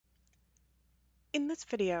In this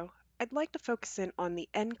video, I'd like to focus in on the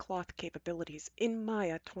nCloth capabilities in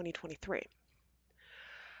Maya 2023.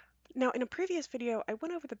 Now, in a previous video, I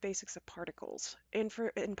went over the basics of particles in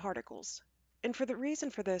particles. And for the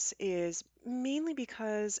reason for this is mainly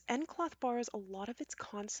because nCloth borrows a lot of its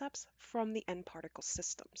concepts from the nParticle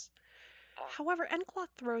systems. However, nCloth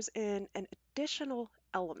throws in an additional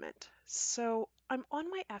element. So I'm on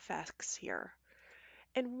my FX here,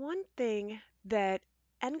 and one thing that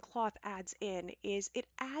nCloth adds in is it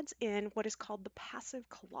adds in what is called the passive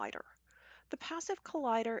collider. The passive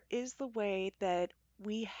collider is the way that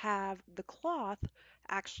we have the cloth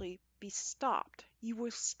actually be stopped. You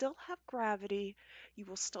will still have gravity, you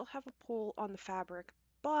will still have a pull on the fabric,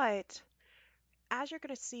 but as you're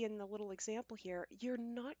going to see in the little example here, you're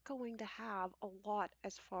not going to have a lot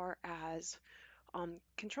as far as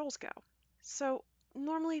controls go. So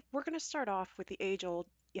normally we're going to start off with the age-old,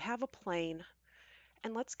 you have a plane,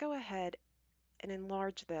 and let's go ahead and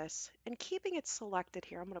enlarge this. And keeping it selected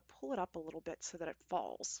here, I'm going to pull it up a little bit so that it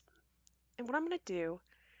falls. And what I'm going to do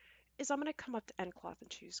is I'm going to come up to nCloth and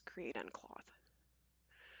choose Create nCloth.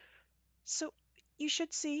 So you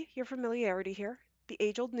should see your familiarity here, the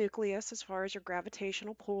age-old nucleus as far as your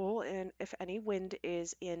gravitational pull and if any wind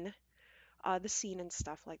is in the scene and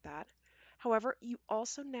stuff like that. However, you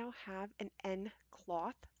also now have an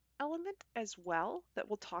nCloth element as well that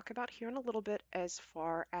we'll talk about here in a little bit as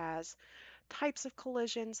far as types of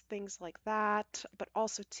collisions, things like that. But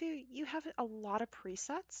also too, you have a lot of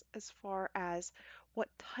presets as far as what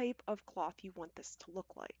type of cloth you want this to look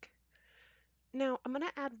like. Now, I'm going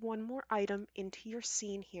to add one more item into your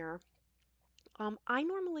scene here. I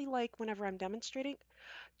normally like, whenever I'm demonstrating,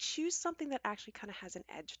 choose something that actually kind of has an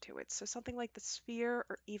edge to it. So something like the sphere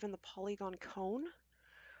or even the polygon cone,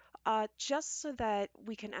 just so that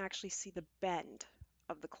we can actually see the bend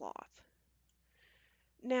of the cloth.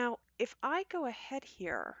 Now, if I go ahead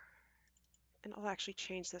here, and I'll actually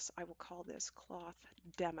change this, I will call this cloth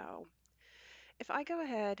demo. If I go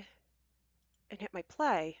ahead and hit my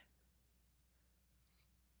play,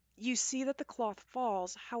 you see that the cloth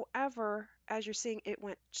falls. However, as you're seeing, it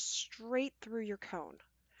went straight through your cone.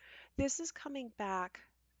 This is coming back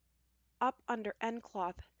up under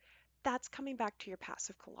nCloth. That's coming back to your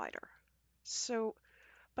passive collider. So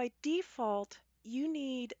by default, you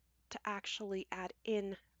need to actually add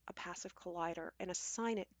in a passive collider and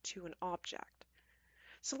assign it to an object.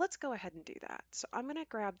 So let's go ahead and do that. So I'm going to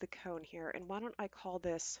grab the cone here, and why don't I call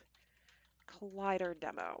this collider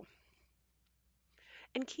demo.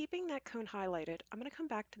 And keeping that cone highlighted, I'm going to come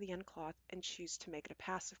back to the nCloth and choose to make it a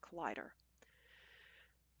passive collider.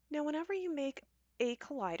 Now, whenever you make a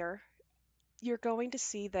collider, you're going to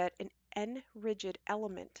see that an N-rigid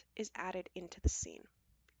element is added into the scene.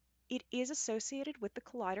 It is associated with the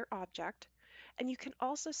collider object, and you can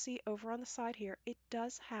also see over on the side here, it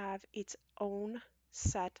does have its own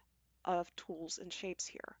set of tools and shapes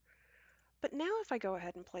here. But now if I go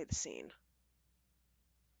ahead and play the scene,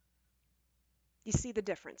 you see the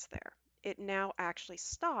difference there. It now actually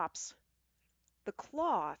stops the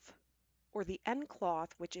cloth, or the nCloth,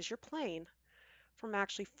 which is your plane, from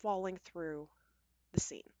actually falling through the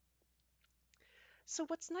scene. So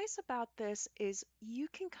what's nice about this is you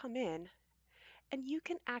can come in and you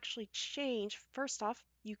can actually change. First off,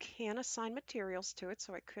 you can assign materials to it,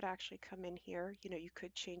 so I could actually come in here, you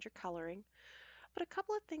could change your coloring. But a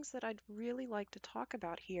couple of things that I'd really like to talk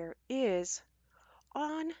about here is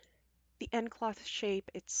on the nCloth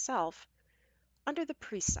shape itself, under the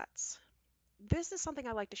presets. This is something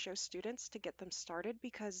I like to show students to get them started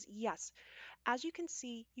because yes, as you can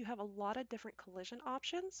see, you have a lot of different collision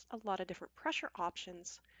options, a lot of different pressure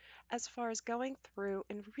options as far as going through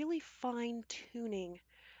and really fine tuning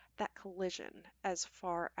that collision. As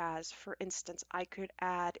far as, for instance, I could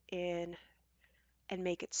add in and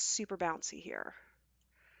make it super bouncy here.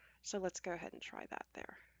 So let's go ahead and try that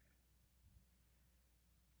there.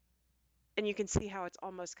 And you can see how it's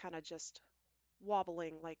almost kind of just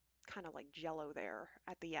wobbling, like kind of like jello there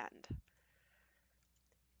at the end.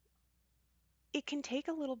 It can take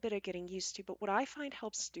a little bit of getting used to, but what I find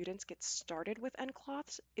helps students get started with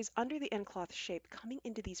nCloths is under the nCloth shape, coming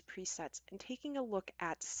into these presets and taking a look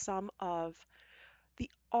at some of the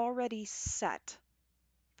already set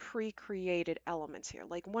pre-created elements here.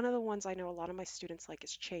 Like one of the ones I know a lot of my students like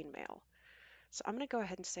is chainmail. So I'm going to go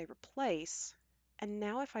ahead and say replace. And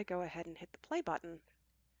now if I go ahead and hit the play button,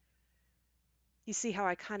 you see how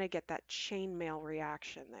I kind of get that chainmail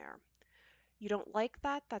reaction there. You don't like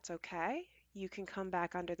that, that's okay. You can come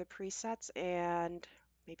back under the presets and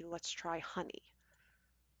maybe let's try honey.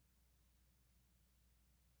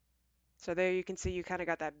 So there you can see you kind of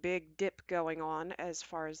got that big dip going on as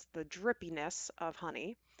far as the drippiness of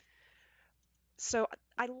honey. So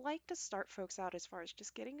I like to start folks out as far as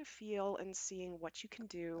just getting a feel and seeing what you can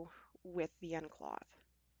do with the nCloth.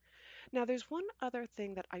 Now there's one other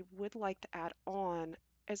thing that I would like to add on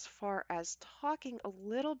as far as talking a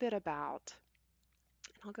little bit about,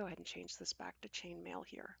 and I'll go ahead and change this back to chainmail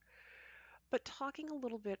here, but talking a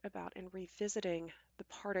little bit about and revisiting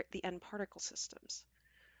the nParticle systems.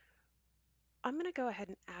 I'm going to go ahead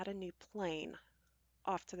and add a new plane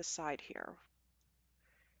off to the side here.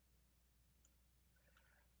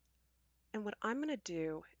 And what I'm going to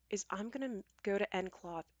do is I'm going to go to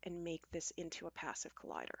nCloth and make this into a passive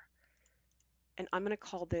collider. And I'm going to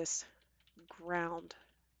call this ground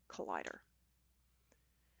collider.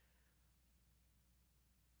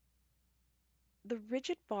 The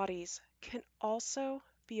rigid bodies can also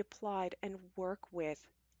be applied and work with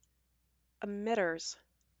emitters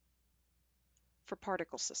for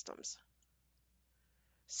particle systems.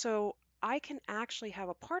 So I can actually have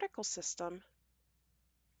a particle system,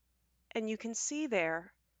 and you can see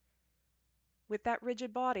there with that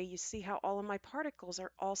rigid body, you see how all of my particles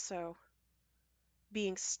are also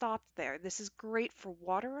being stopped there. This is great for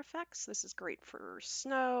water effects. This is great for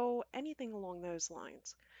snow, anything along those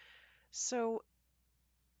lines. So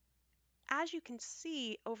as you can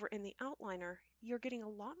see over in the outliner, you're getting a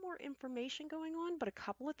lot more information going on, but a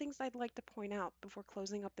couple of things I'd like to point out before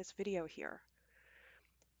closing up this video here.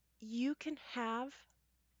 You can have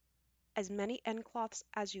as many nCloths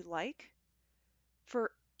as you like. For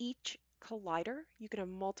each collider, you can have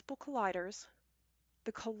multiple colliders.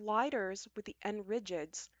 The colliders with the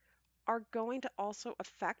n-rigids are going to also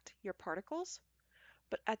affect your particles.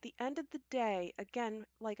 But at the end of the day, again,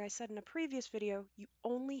 like I said in a previous video, you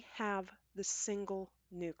only have the single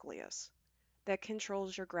nucleus that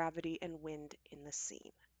controls your gravity and wind in the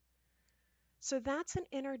scene. So that's an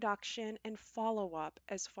introduction and follow-up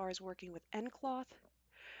as far as working with nCloth,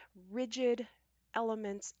 rigid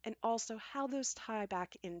elements, and also how those tie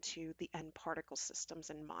back into the nParticle systems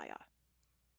in Maya.